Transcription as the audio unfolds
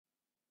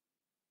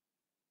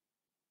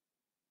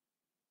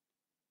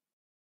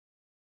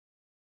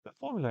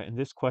The formula in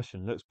this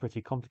question looks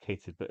pretty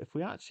complicated, but if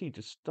we actually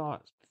just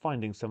start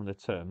finding some of the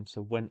terms,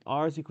 so when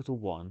r is equal to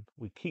 1,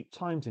 we keep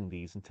timesing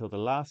these until the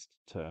last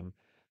term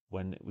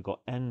when we got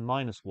n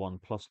minus 1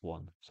 plus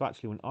 1. So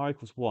actually when r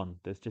equals 1,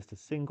 there's just a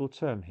single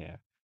term here,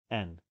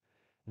 n,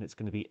 and it's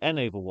going to be n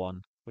over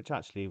 1, which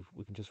actually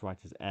we can just write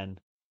as n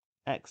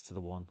x to the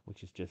 1,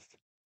 which is just,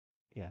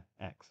 yeah,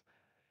 x.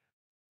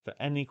 So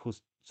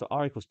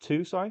r equals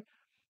 2, sorry,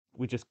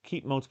 we just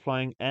keep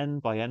multiplying n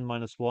by n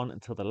minus 1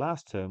 until the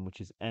last term,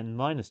 which is n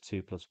minus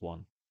 2 plus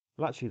 1.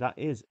 Well, actually, that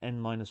is n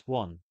minus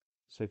 1.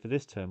 So for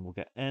this term, we'll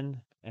get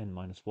n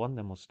minus 1,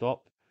 then we'll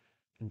stop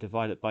and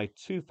divide it by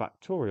 2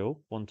 factorial,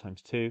 1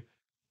 times 2,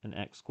 and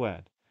x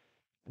squared.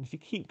 And if you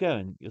keep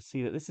going, you'll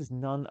see that this is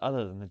none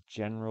other than the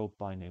general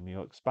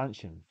binomial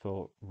expansion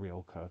for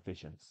real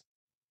coefficients.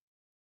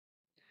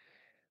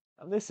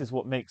 And this is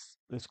what makes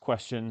this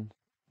question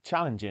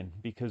challenging,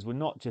 because we're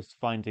not just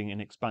finding an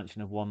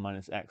expansion of 1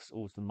 minus x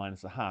all to the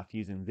minus a half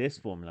using this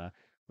formula.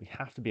 We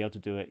have to be able to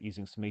do it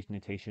using summation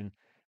notation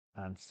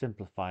and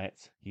simplify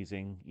it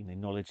using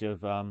knowledge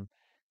of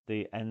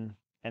the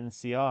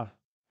NCR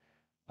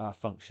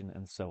function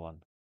and so on.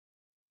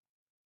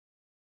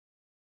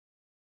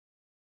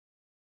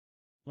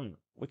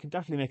 We can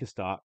definitely make a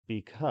start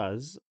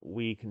because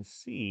we can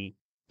see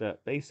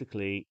that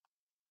basically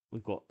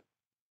we've got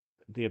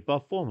the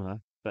above formula,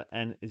 but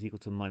n is equal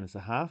to minus a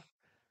half,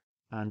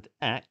 and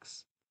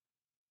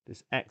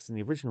this x in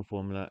the original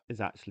formula is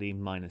actually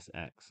minus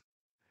x.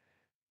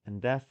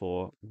 And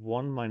therefore,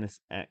 1 minus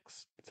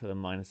x to the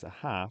minus a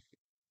half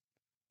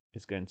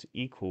is going to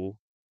equal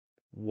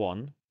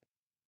 1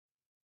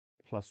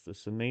 plus the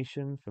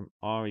summation from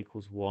r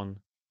equals 1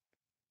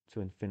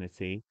 to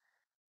infinity.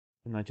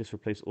 And I just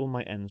replace all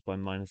my n's by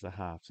minus a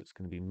half. So it's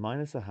going to be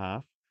minus a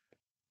half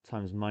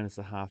times minus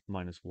a half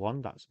minus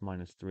 1. That's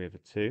minus 3 over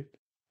 2.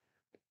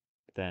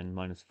 Then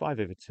minus 5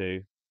 over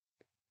 2,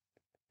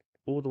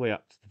 all the way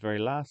up to the very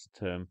last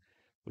term,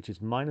 which is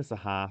minus a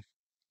half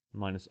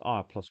minus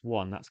r plus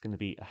 1. That's going to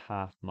be a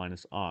half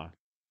minus r.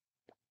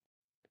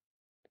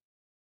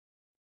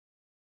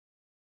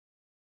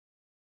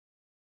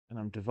 And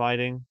I'm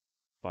dividing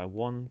by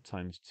 1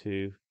 times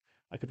 2.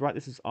 I could write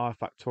this as r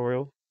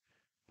factorial,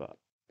 but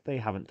they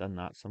haven't done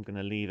that, so I'm going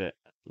to leave it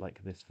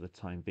like this for the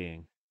time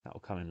being. That will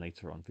come in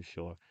later on for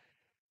sure.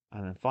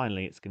 And then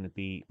finally, it's going to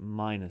be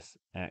minus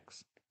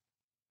x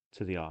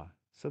to the r.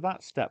 So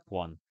that's step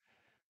 1.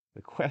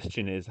 The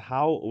question is,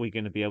 how are we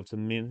going to be able to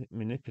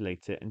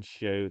manipulate it and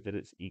show that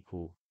it's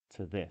equal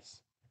to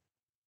this?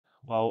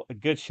 Well, a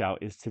good shout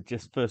is to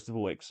just first of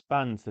all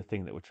expand the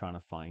thing that we're trying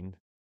to find,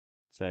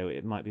 so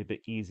it might be a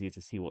bit easier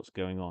to see what's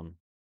going on.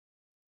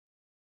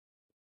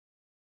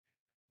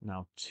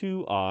 Now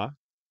 2r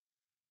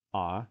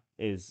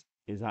is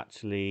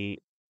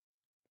actually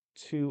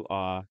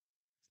 2r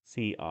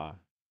CR,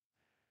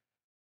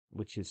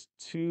 which is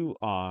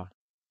 2r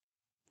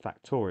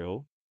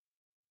factorial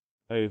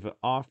over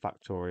r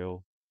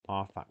factorial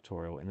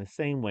in the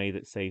same way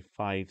that, say,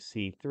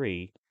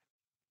 5c3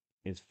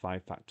 is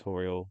 5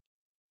 factorial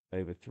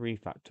over 3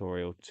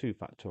 factorial 2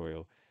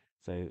 factorial.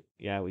 So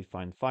yeah, we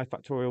find 5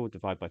 factorial,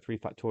 divide by 3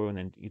 factorial, and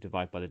then you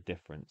divide by the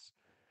difference.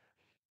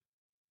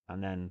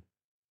 And then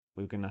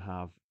we're going to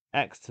have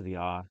x to the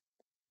r.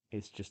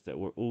 It's just that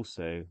we're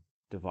also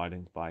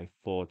dividing by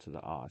 4 to the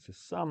r. So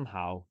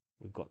somehow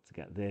we've got to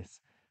get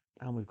this,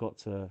 and we've got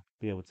to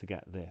be able to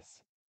get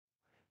this.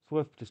 It's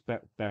worth just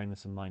bearing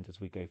this in mind as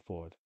we go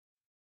forward.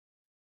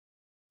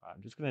 Right,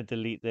 I'm just going to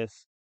delete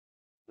this.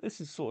 This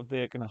is sort of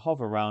going to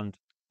hover around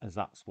as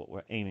that's what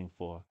we're aiming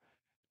for.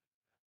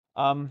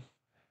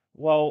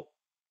 Well,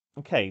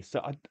 okay,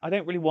 so I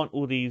don't really want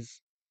all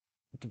these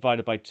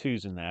divided by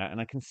 2's in there,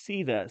 and I can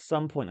see that at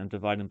some point I'm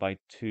dividing by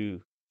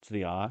 2 to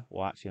the r.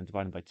 Well, actually, I'm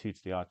dividing by 2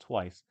 to the r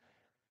twice.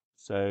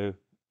 So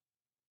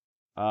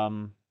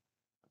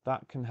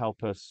that can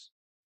help us.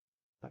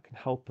 That can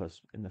help us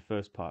in the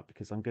first part,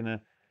 because the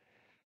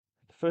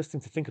first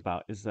thing to think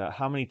about is that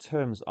how many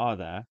terms are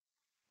there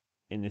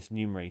in this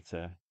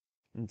numerator?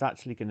 And it's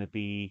actually going to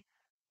be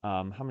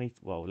how many?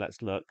 Well,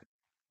 let's look.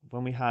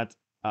 When we had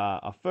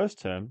our first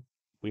term,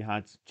 we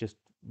had just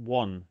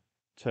one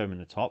term in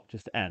the top,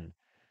 just n.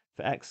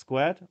 For x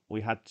squared,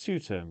 we had 2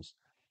 terms,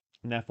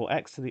 and therefore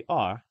x to the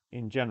r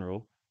in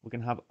general, we're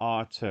going to have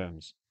r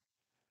terms.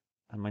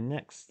 And my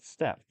next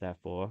step,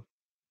 therefore,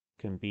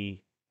 can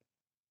be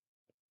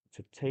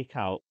to take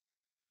out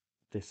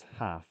this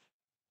half.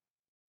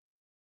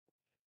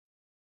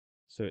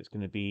 So it's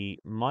going to be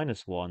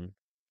minus 1,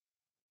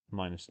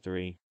 minus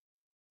 3,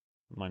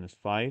 minus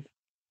 5.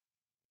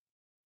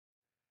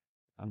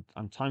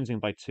 I'm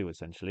timesing by 2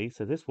 essentially,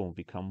 so this one will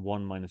become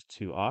 1 minus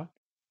 2r.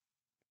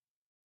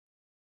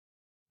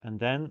 And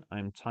then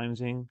I'm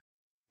timesing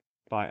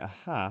by a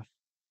half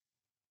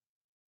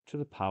to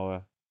the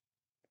power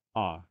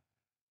r,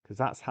 because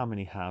that's how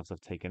many halves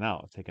I've taken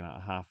out. I've taken out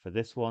a half for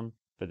this one,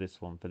 for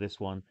this one, for this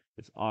one.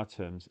 It's r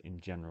terms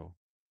in general.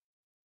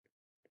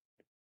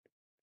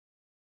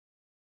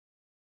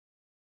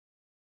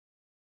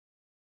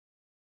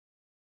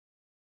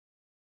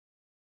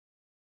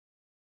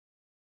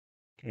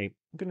 Okay,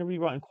 I'm going to be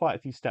writing quite a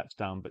few steps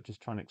down, but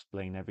just trying to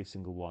explain every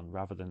single one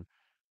rather than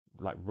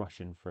like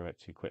rushing through it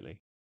too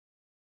quickly.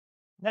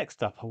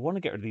 Next up, I want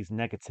to get rid of these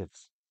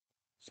negatives.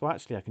 So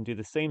actually I can do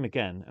the same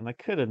again, and I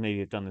could have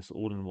maybe done this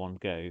all in one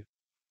go,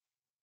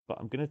 but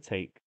I'm going to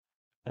take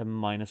a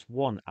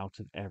 -1 out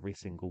of every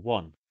single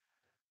one.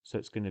 So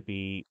it's going to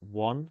be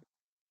 1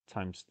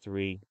 times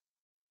 3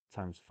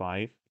 times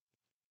 5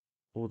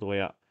 all the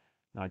way up.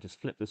 Now I just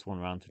flip this one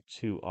around to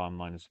 2r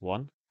minus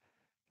 1,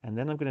 and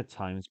then I'm going to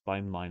times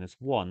by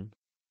 -1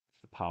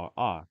 to the power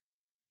r.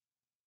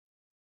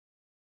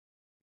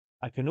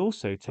 I can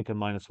also take a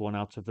 -1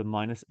 out of the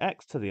minus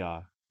x to the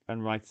r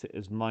and write it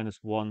as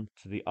 -1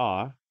 to the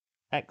r,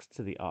 x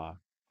to the r.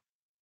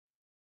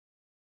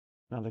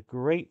 Now the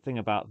great thing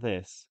about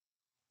this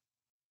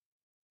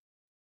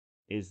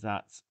is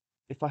that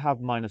if I have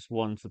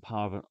 -1 to the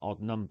power of an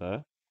odd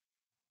number,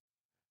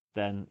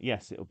 then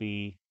yes, it'll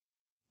be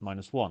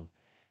 -1.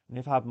 And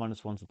if I have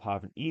 -1 to the power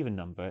of an even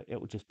number, it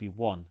will just be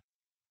 1.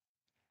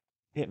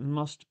 It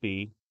must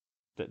be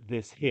that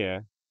this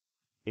here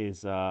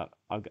is,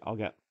 I'll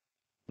get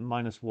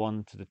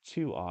 -1 to the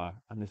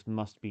 2r, and this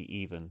must be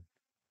even.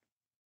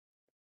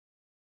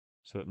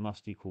 So it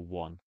must equal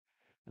 1.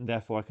 And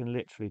therefore I can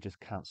literally just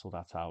cancel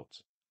that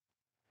out.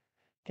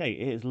 Okay,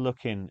 it is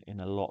looking in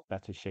a lot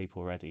better shape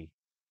already.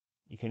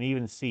 You can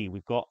even see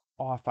we've got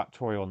r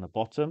factorial on the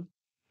bottom.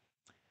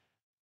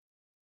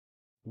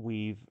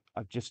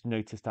 I've just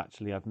noticed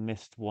actually I've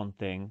missed one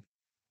thing.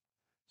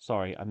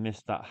 Sorry, I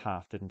missed that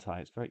half, didn't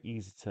I? It's very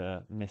easy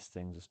to miss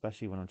things,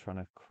 especially when I'm trying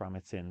to cram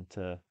it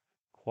into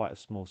quite a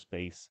small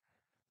space.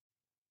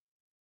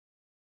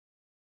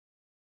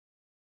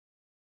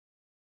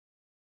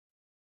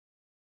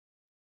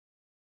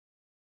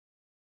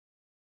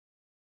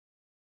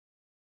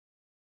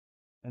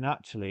 And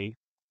actually,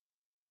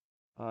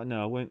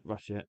 no, I won't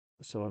rush it.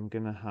 So I'm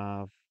going to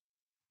have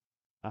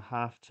a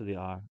half to the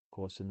r, of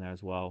course, in there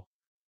as well,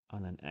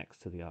 and then x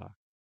to the r.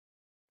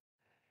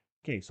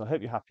 Okay, so I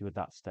hope you're happy with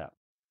that step.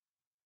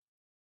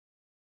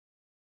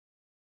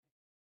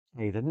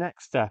 Okay, the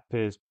next step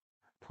is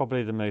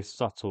probably the most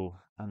subtle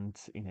and,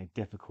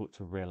 difficult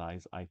to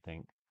realize, I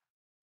think.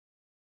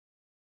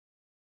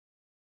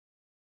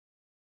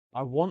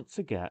 I want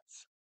to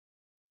get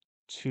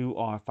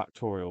 2r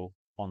factorial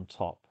on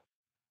top.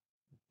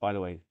 By the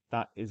way,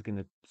 that is going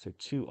to, so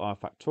 2r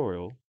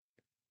factorial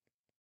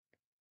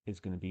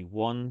is going to be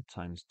 1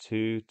 times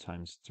 2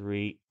 times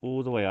 3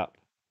 all the way up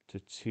to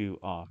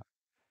 2r.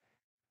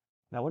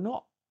 Now, we're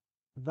not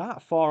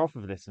that far off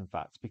of this, in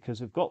fact, because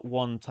we've got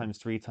 1 times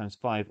 3 times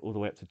 5 all the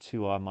way up to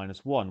 2r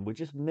minus 1. We're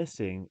just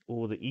missing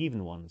all the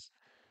even ones.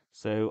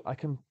 So I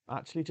can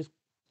actually just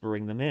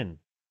bring them in.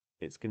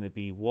 It's going to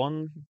be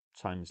 1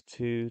 times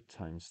 2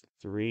 times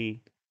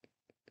 3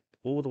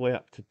 all the way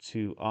up to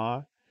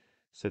 2r.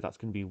 So that's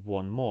going to be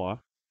 1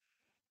 more,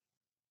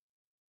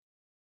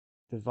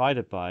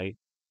 divided by,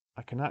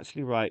 I can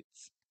actually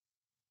write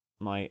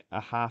my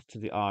a half to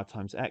the r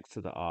times x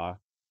to the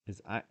r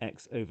is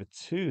x over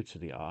 2 to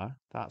the r.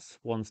 That's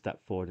one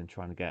step forward in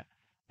trying to get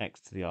x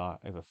to the r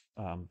over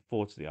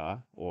 4 to the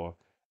r, or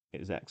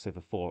it is x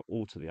over 4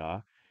 all to the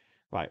r.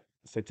 Right,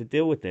 so to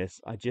deal with this,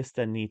 I just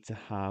then need to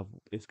have,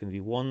 it's going to be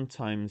 1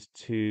 times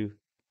 2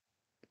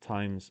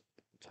 times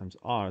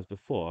r as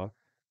before,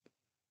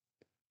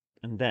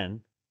 and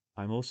then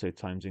I'm also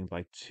timesing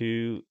by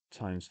 2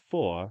 times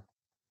 4.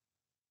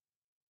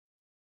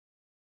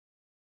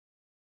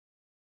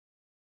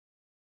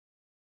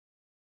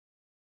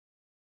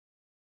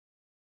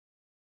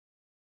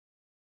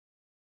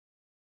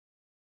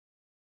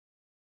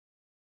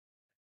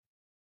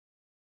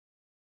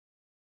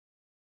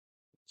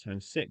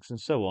 Times 6, and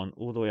so on,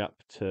 all the way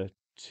up to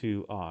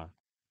 2r.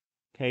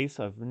 Okay,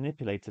 so I've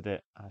manipulated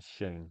it as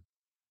shown.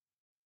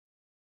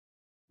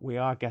 We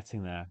are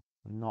getting there,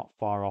 not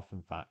far off,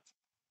 in fact.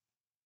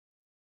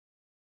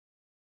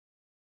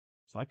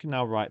 So I can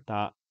now write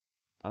that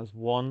as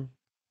 1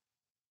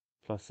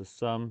 plus the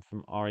sum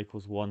from r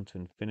equals 1 to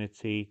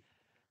infinity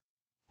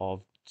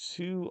of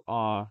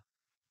 2r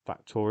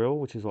factorial,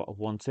 which is what I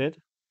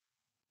wanted.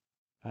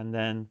 And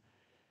then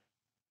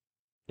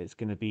it's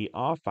going to be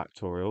r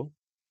factorial.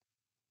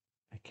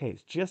 Okay,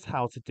 it's just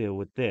how to deal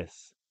with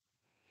this.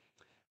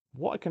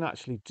 What I can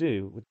actually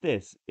do with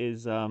this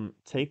is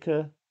take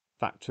a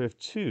factor of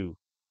 2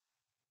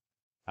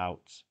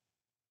 out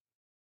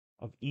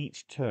of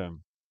each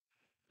term.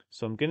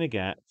 So I'm going to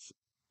get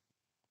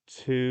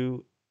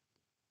 2,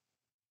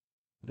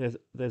 there's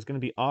going to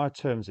be r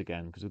terms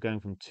again because we're going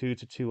from 2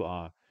 to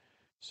 2r.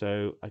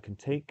 So I can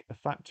take a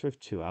factor of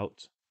 2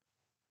 out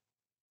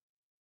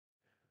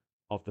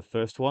of the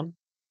first one,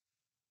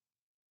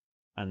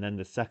 and then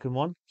the second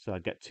one, so I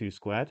get 2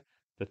 squared,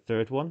 the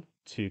third one,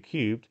 2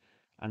 cubed,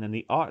 and then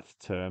the rth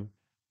term,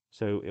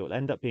 so it will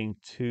end up being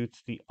 2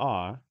 to the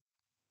r,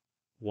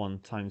 1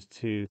 times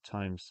 2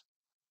 times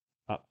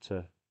up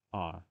to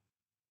r.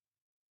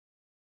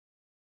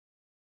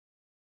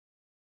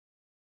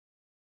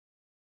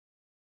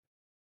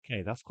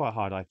 Okay, that's quite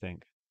hard, I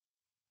think.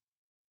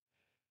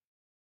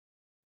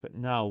 But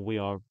now we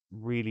are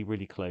really,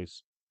 really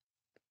close.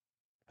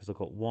 because I've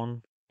got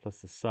 1 plus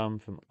the sum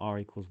from r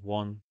equals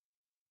 1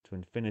 to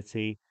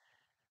infinity.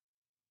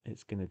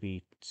 It's going to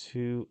be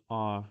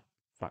 2r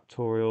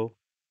factorial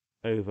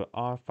over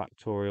r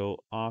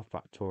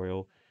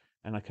factorial,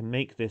 and I can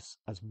make this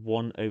as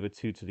 1 over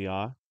 2 to the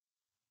r,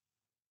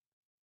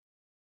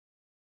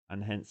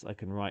 and hence I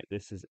can write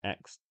this as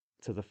x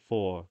to the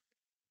 4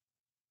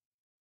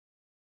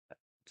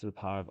 to the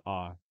power of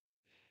r.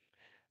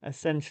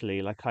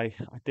 Essentially, like I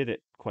did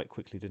it quite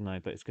quickly, didn't I?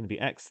 But it's going to be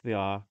x to the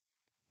r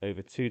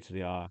over 2 to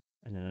the r,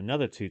 and then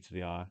another 2 to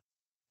the r.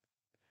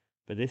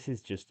 But this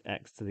is just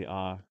x to the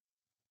r,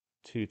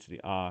 2 to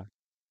the r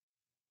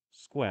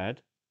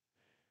squared.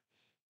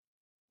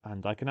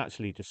 And I can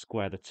actually just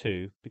square the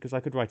 2, because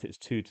I could write it as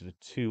 2 to the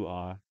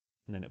 2r,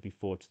 and then it'd be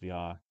 4 to the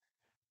r,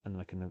 and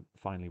then I can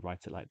finally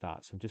write it like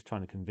that. So I'm just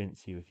trying to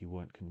convince you if you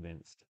weren't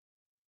convinced.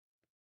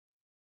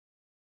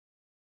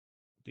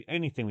 The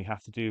only thing we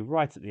have to do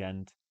right at the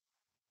end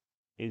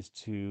is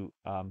to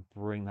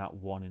bring that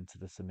 1 into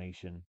the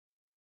summation.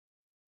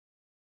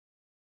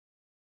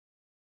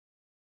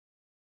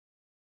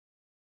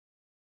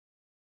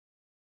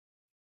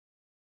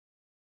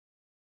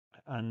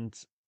 And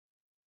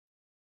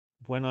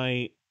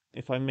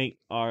if I make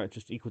r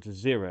just equal to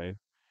 0,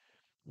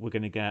 we're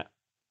going to get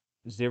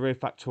 0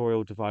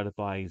 factorial divided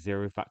by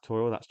 0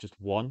 factorial. That's just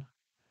 1.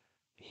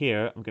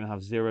 Here, I'm going to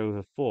have 0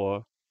 over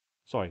 4.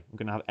 Sorry, I'm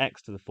going to have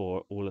x to the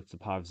 4 all to the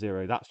power of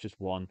 0. That's just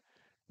 1.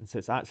 And so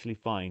it's actually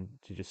fine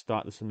to just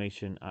start the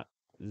summation at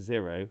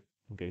 0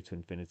 and go to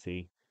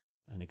infinity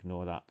and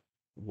ignore that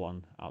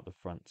 1 out the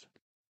front.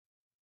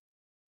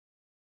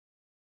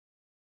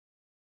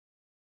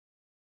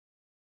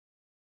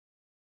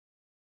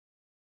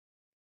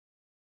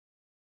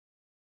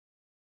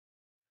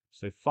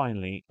 So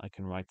finally, I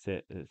can write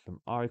it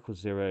from r equals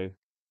 0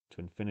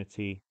 to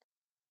infinity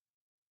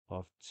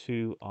of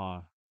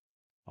 2r,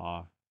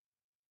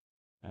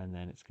 and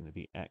then it's going to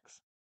be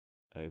x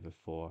over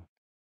 4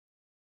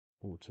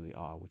 all to the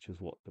r, which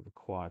is what the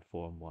required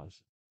form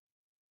was.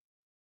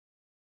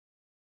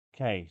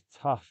 Okay,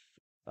 tough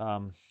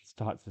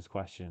start to this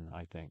question,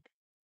 I think.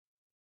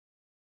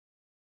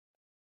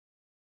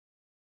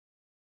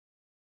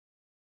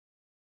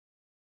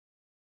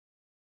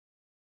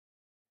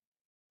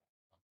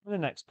 In the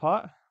next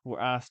part, we're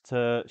asked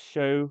to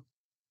show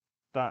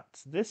that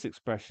this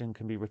expression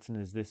can be written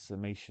as this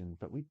summation,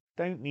 but we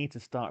don't need to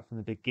start from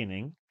the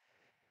beginning.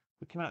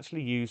 We can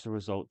actually use the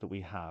result that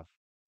we have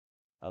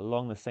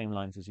along the same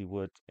lines as you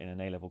would in an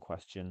A-level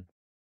question.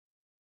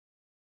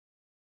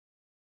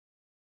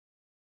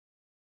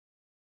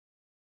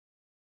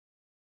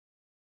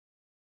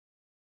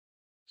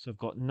 So I've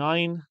got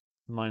 9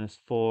 minus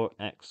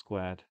 4x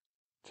squared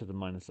to the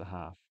minus a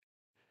half.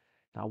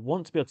 Now I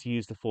want to be able to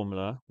use the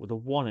formula with a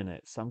 1 in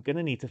it, so I'm going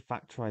to need to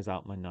factorize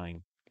out my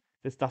 9.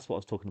 That's what I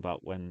was talking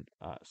about when,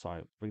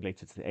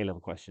 related to the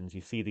A-level questions.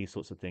 You see these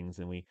sorts of things,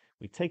 and we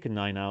take a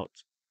 9 out,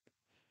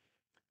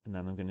 and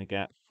then I'm going to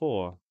get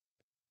 4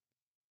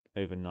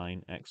 over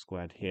 9x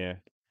squared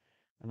here.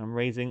 And I'm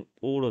raising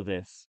all of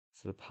this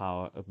to the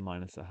power of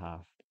minus a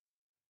half.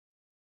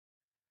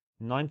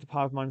 9 to the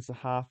power of minus a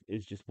half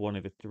is just 1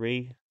 over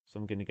 3, so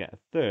I'm going to get a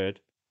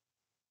third,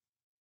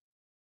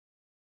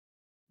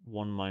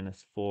 1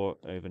 minus 4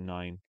 over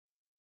 9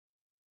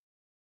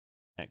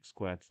 x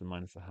squared to the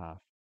minus a half.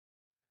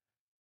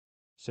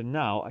 So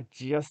now I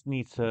just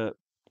need to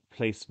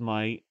place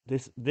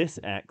this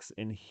x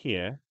in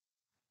here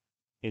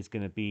is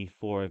going to be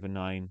 4 over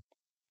 9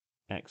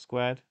 x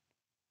squared.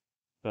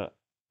 But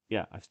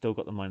yeah, I've still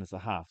got the minus a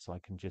half, so I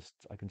can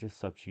just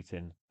substitute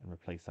in and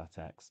replace that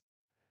x.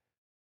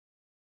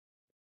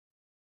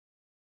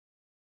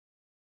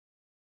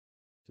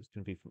 So it's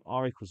going to be from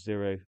r equals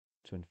 0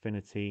 to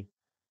infinity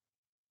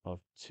of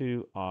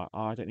 2r.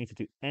 I don't need to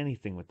do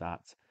anything with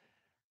that.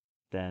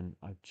 Then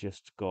I've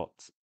just got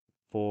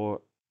 4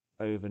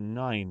 over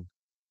 9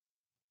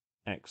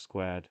 x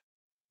squared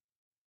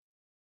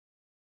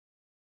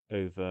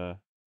over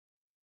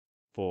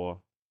 4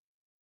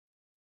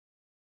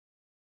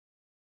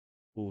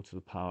 all to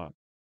the power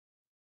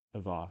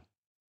of r.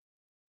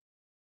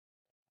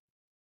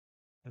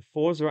 The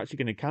 4's are actually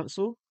going to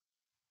cancel.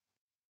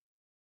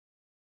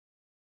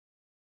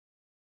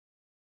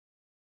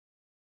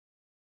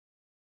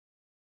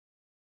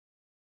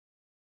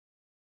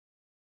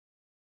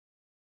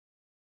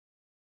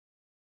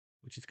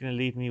 Which is going to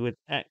leave me with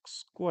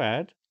x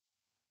squared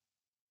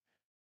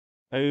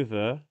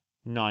over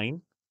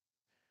 9.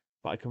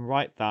 But I can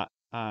write that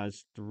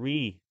as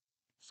 3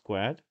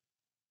 squared.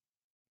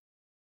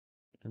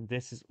 And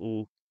this is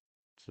all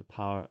to the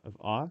power of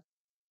r.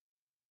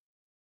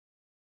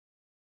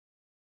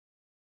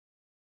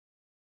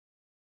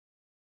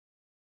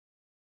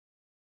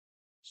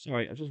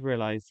 Sorry, I just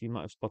realized you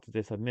might have spotted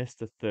this. I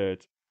missed a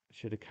third. I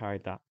should have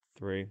carried that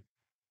through.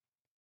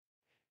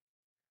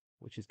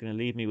 Which is going to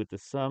leave me with the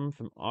sum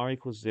from r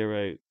equals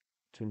 0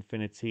 to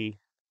infinity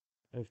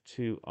of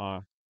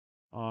 2r,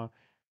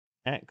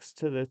 x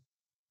to the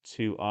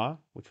 2r,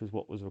 which was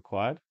what was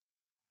required,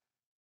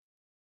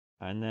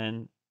 and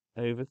then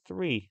over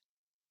 3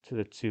 to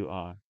the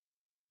 2r.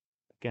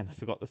 Again, I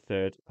forgot the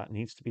third. That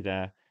needs to be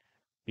there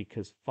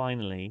because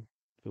finally,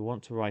 if we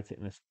want to write it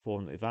in this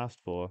form that they've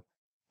asked for,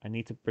 I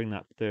need to bring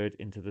that third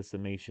into the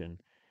summation.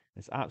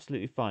 It's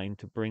absolutely fine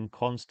to bring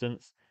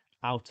constants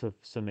out of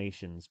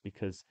summations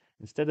because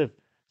instead of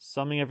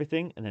summing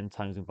everything and then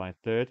timesing by a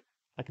third,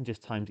 I can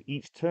just times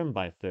each term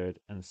by a third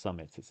and sum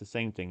it. It's the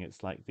same thing.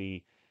 It's like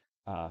the,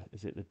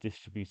 is it the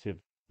distributive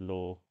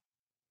law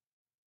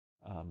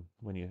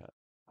when you're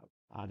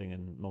adding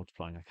and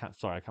multiplying?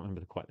 Sorry, I can't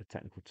remember quite the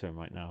technical term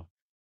right now.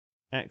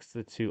 X to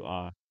the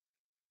 2r.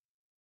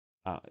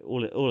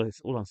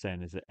 All I'm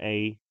saying is that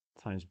A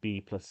times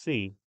B plus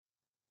C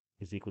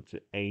is equal to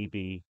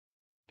AB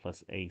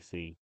plus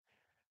AC.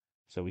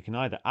 So we can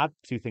either add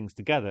two things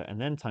together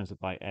and then times it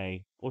by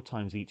A, or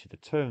times each of the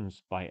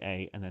terms by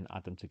A and then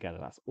add them together.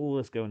 That's all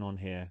that's going on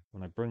here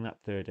when I bring that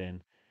third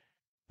in,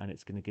 and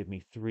it's going to give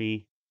me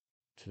 3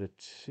 to the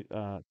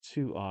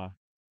 2r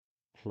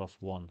plus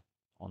 1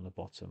 on the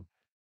bottom.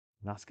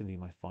 And that's going to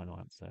be my final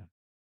answer.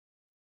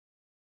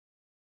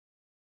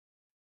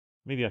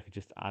 Maybe I could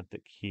just add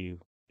that Q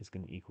is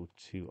going to equal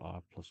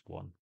 2r plus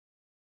 1.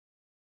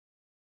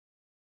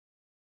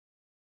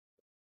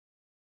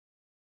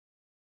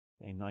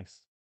 Okay,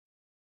 nice.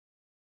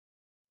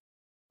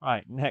 All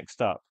right,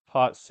 next up,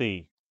 part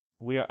C.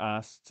 We are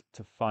asked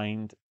to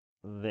find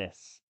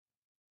this.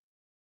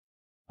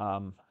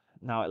 Um,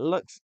 Now it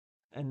looks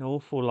an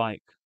awful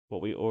like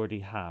what we already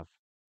have.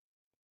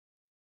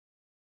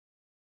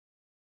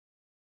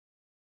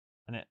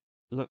 And it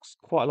looks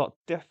quite a lot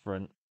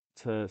different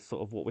to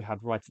sort of what we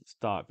had right at the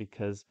start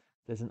because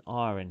there's an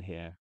R in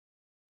here.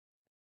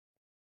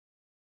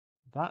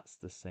 That's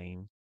the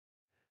same.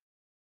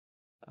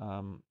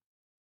 Um,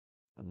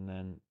 and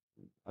then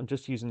I'm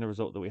just using the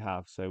result that we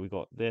have. So we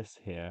got this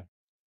here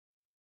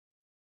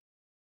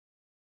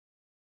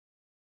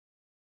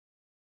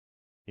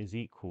is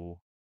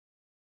equal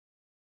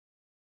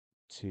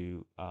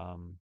to,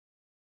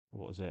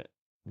 what was it?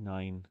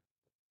 9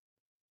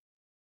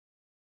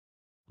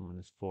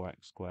 minus 4x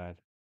squared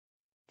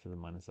to the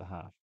minus a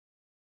half.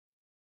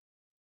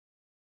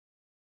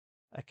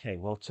 Okay,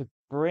 well, to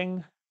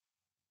bring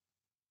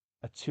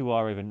a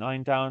 2r over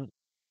 9 down,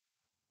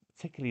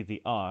 particularly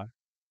the r,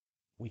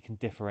 we can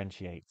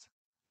differentiate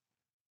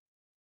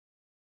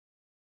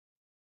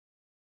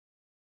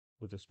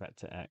with respect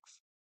to x.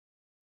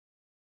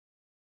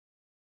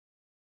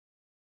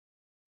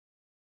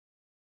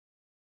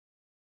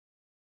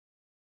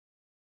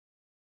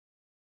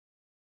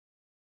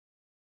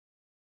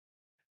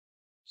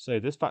 So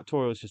this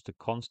factorial is just a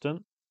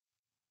constant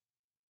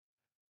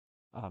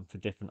for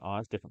different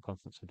r's, different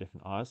constants for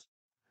different r's.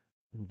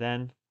 And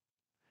then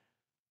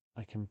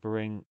I can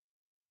bring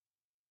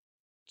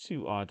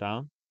 2r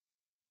down.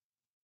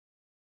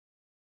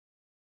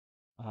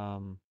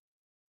 Um,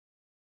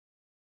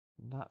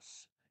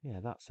 that's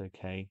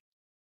okay.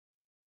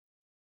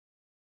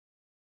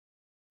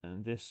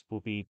 And this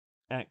will be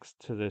x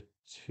to the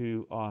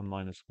 2r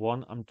minus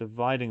 1. I'm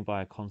dividing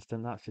by a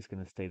constant. That's just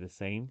going to stay the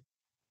same.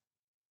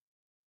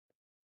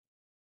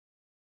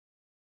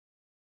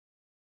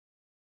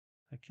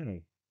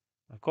 Okay,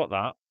 I've got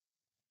that.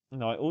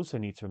 Now I also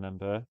need to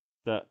remember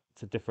that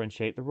to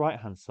differentiate the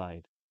right-hand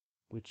side,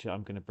 which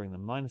I'm going to bring the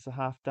minus a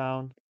half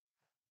down.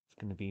 It's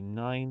going to be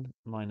 9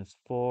 minus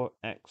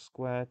 4x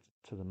squared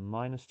to the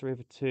minus 3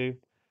 over 2.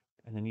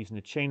 And then using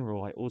the chain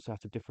rule, I also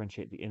have to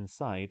differentiate the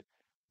inside,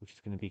 which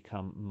is going to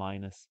become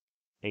minus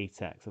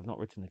 8x. I've not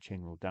written the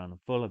chain rule down in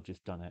full. I've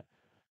just done it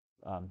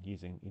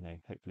using,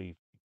 hopefully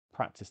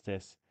practice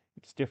this.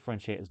 Just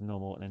differentiate as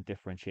normal and then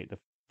differentiate the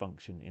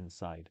function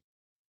inside.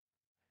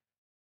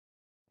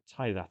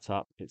 Tie that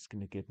up. It's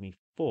going to give me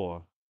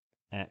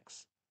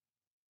 4x,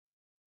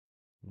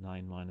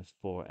 9 minus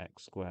 4x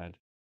squared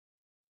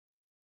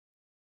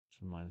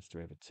to minus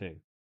 3 over 2.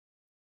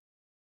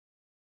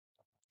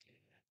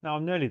 Now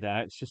I'm nearly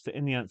there. It's just that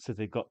in the answer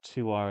they've got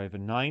 2r over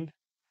 9.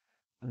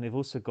 And they've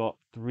also got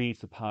 3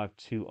 to the power of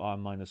 2r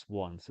minus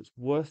 1. So it's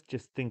worth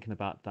just thinking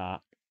about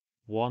that.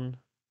 1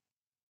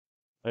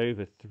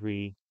 over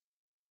 3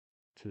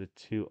 to the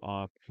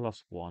 2r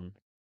plus 1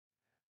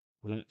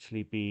 will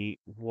actually be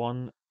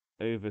 1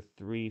 over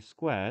 3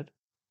 squared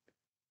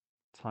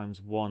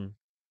times 1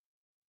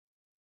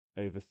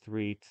 over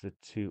 3 to the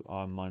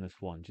 2r minus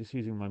 1. Just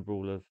using my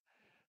rule of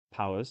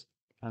powers.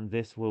 And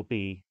this will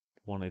be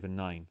 1 over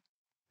 9.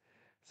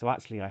 So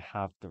actually I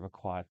have the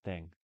required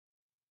thing.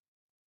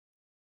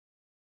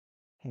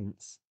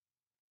 Hence,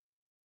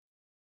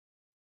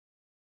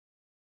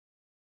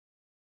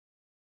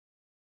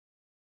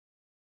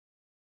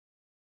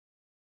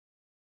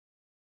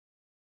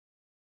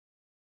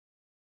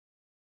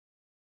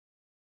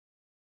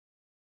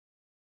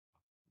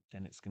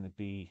 then it's going to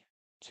be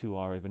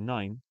 2r over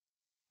 9.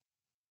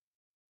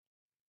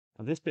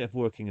 Now this bit of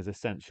working is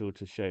essential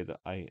to show that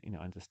I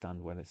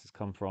understand where this has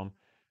come from.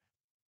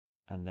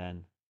 And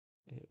then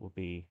it will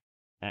be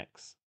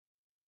x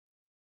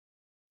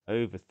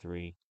over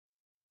 3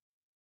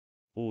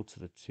 all to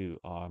the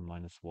 2r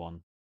minus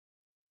 1.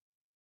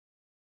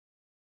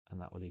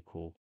 And that will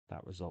equal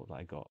that result that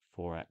I got,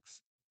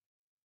 4x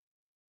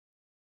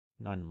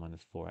 9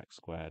 minus 4x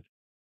squared,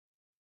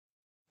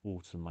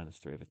 all to the minus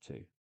 3 over 2. So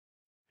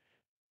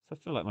I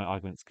feel like my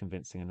argument's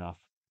convincing enough.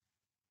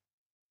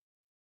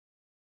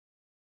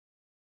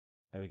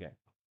 There we go.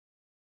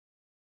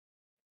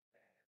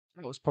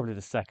 That was probably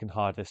the second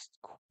hardest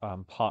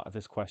part of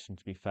this question,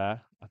 to be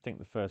fair. I think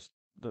the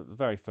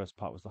very first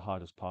part was the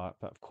hardest part,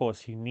 but of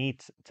course you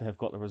need to have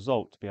got the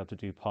result to be able to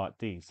do part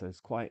D, so it's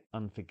quite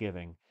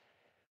unforgiving.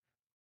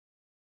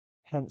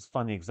 Hence,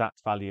 find the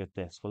exact value of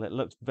this. Well, it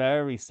looks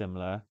very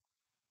similar,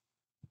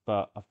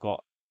 but I've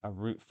got a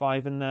root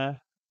 5 in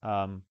there,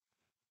 and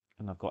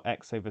I've got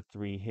x over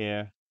 3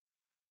 here,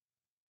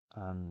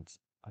 and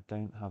I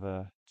don't have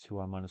a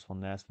 2r minus 1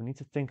 there, so we need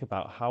to think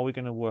about how we're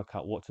going to work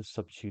out what to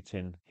substitute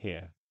in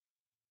here.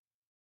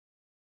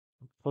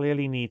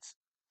 Clearly needs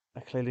I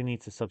clearly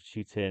need to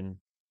substitute in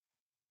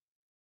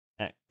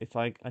if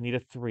I need a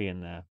 3 in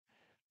there,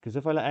 because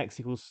if I let x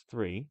equals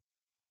 3,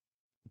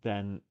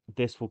 then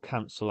this will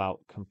cancel out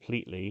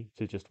completely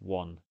to just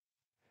 1.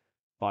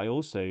 But I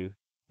also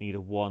need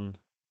a 1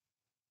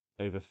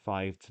 over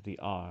 5 to the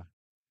r.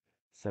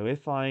 So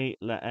if I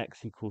let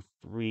x equal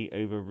 3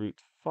 over root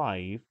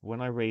 5,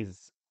 when I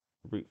raise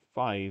root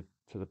 5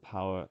 to the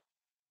power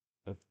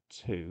of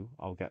 2,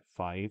 I'll get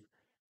 5.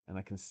 And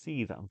I can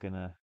see that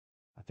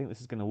I think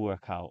this is gonna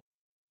work out.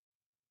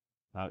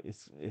 Now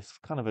it's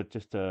kind of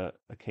just a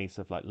case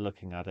of like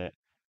looking at it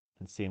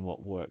and seeing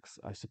what works.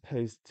 I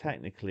suppose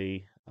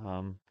technically,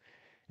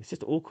 it's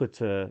just awkward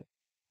to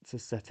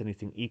set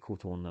anything equal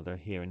to one another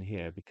here and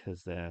here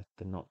because they're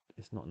not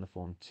it's not in the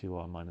form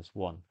 2r minus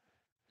 1.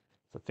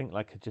 So I think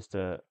like just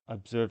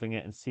observing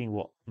it and seeing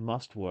what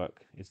must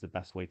work is the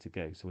best way to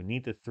go. So we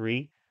need the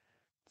 3,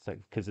 so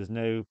because there's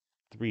no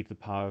 3 to the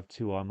power of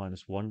 2r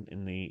minus 1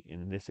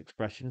 in this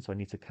expression, so I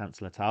need to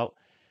cancel it out.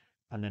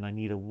 And then I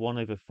need a 1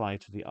 over 5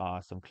 to the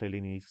r, so I'm clearly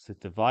need to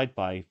divide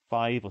by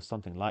 5 or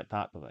something like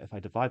that. But if I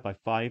divide by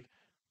 5,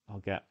 I'll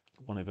get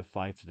 1 over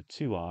 5 to the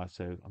 2r,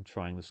 so I'm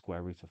trying the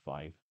square root of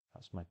 5.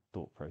 That's my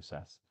thought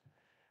process.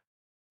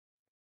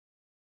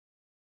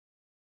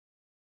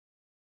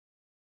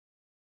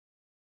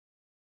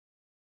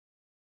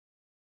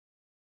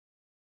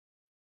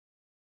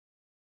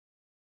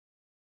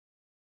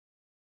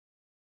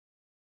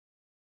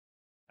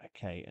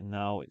 Okay, and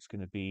now it's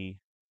going to be,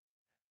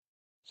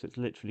 so it's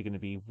literally going to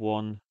be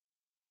 1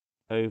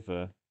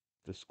 over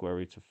the square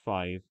root of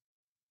 5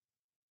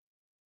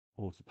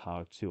 all to the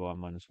power of 2r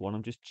minus 1.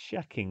 I'm just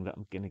checking that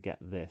I'm going to get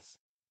this.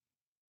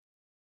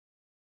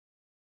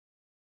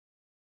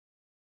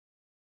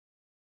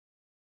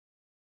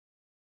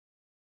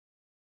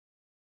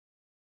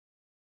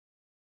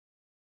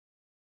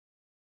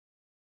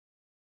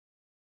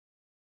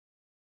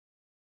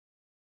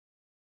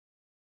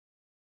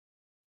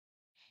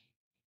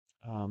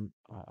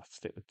 I'll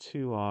stick with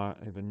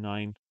 2r over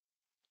 9,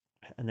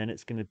 and then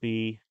it's going to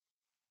be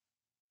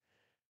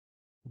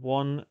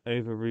 1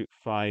 over root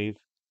 5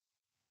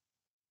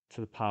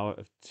 to the power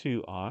of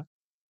 2r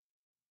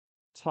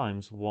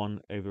times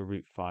 1 over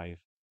root 5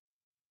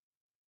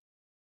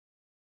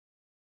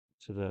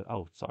 to the,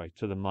 oh, sorry,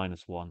 to the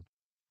minus 1.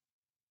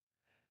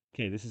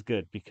 Okay, this is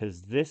good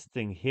because this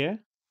thing here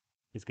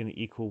is going to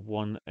equal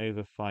 1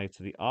 over 5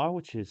 to the r,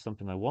 which is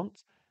something I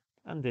want.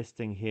 And this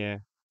thing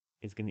here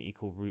is going to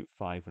equal root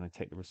 5 when I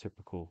take the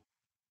reciprocal.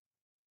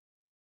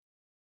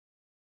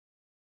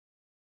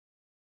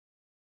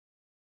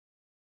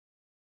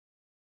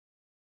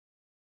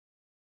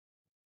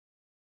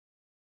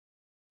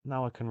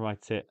 Now I can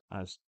write it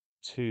as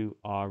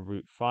 2r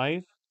root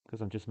 5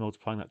 because I'm just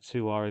multiplying that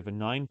 2r over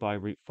 9 by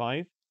root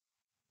 5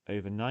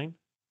 over 9.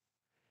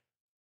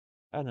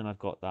 And then I've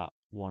got that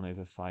 1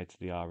 over 5 to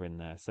the r in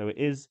there. So it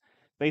is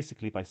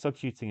basically by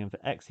substituting in for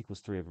x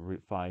equals 3 over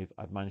root 5,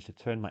 I've managed to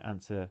turn my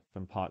answer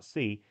from part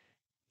C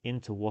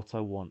into what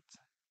I want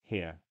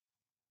here.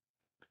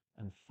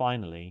 And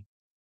finally,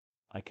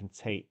 I can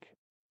take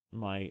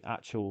my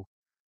actual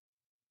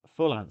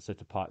full answer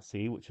to part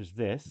C, which was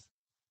this,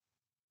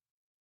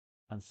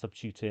 and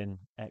substitute in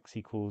x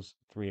equals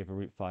 3 over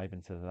root 5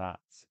 into that.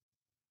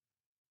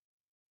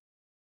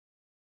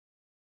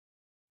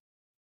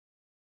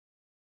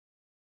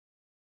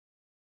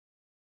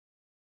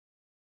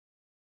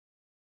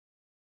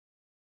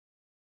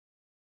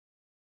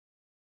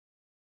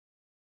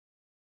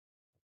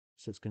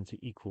 So it's going to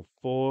equal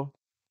 4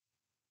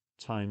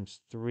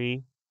 times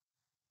 3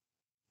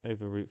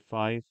 over root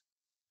 5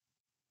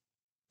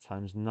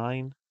 times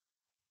 9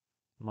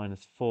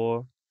 minus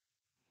 4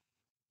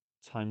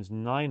 times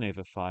 9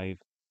 over 5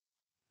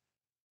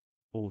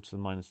 all to the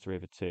minus 3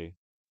 over 2.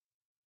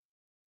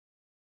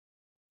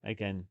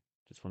 Again,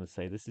 just want to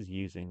say this is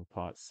using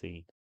part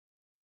C.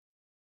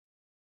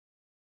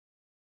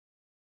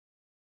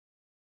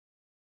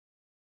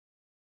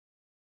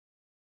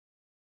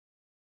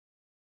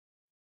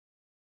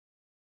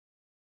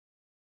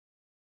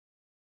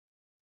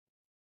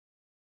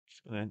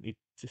 Just going to need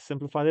to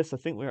simplify this. I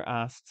think what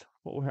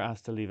we're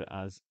asked to leave it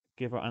as,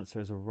 give our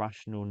answer as a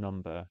rational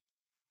number.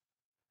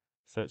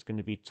 So it's going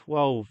to be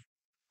 12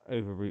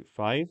 over root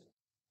 5.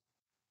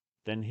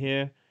 Then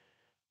here,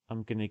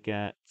 I'm going to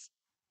get,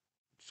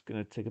 it's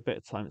going to take a bit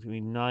of time. It's going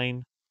to be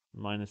 9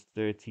 minus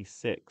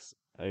 36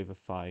 over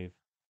 5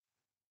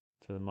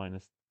 to the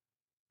minus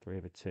 3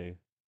 over 2.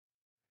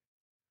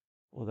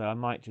 Although I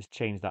might just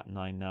change that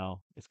 9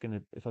 now. It's going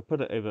to, if I put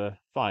it over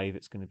 5,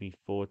 it's going to be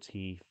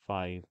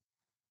 45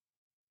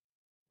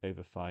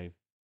 over 5,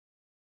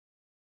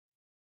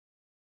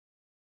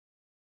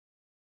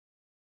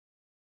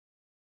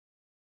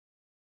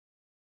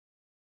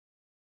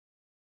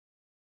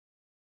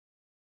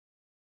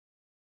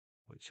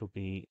 which will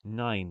be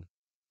 9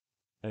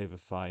 over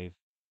 5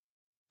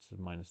 to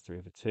the minus 3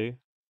 over 2,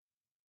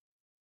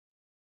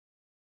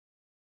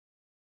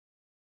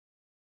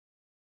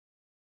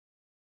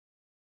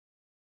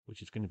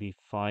 which is going to be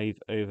 5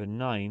 over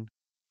 9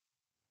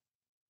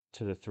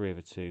 to the 3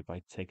 over 2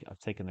 by I've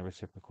taken the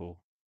reciprocal.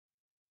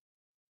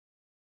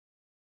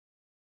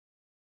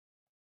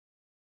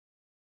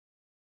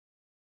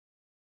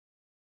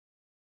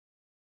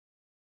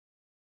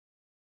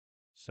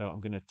 So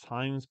I'm going to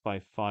times by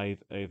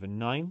 5 over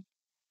 9,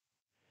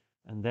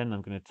 and then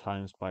I'm going to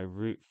times by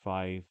root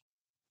 5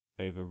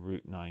 over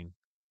root 9.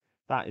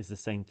 That is the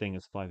same thing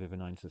as 5 over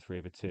 9 to the 3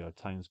 over 2. I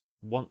times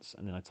once,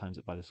 and then I times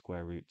it by the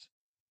square root.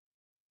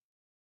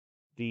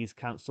 These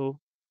cancel.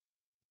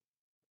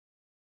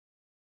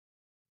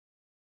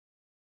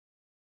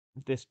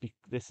 This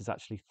is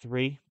actually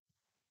 3.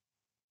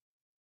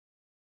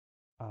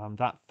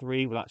 That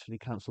 3 will actually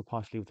cancel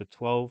partially with the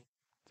 12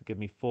 to give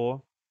me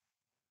 4.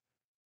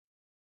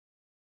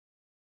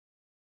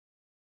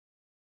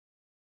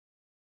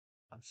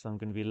 So I'm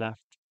going to be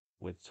left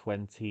with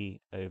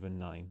 20 over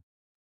 9,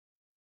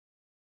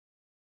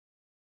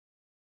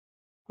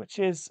 which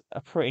is a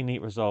pretty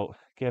neat result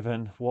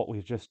given what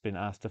we've just been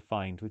asked to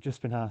find. We've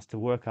just been asked to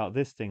work out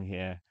this thing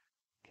here,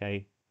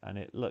 okay, and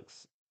it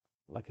looks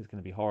like it's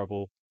going to be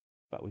horrible,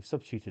 but we've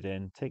substituted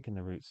in, taken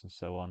the roots and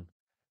so on,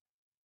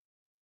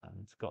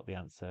 and got the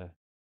answer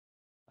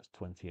as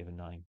 20 over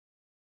 9.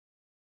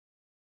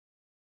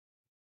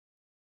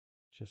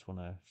 Just want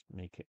to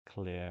make it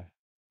clear.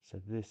 So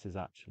this is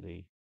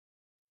actually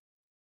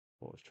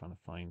what I was trying to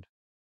find.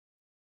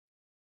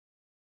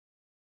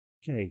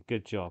 Okay,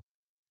 good job.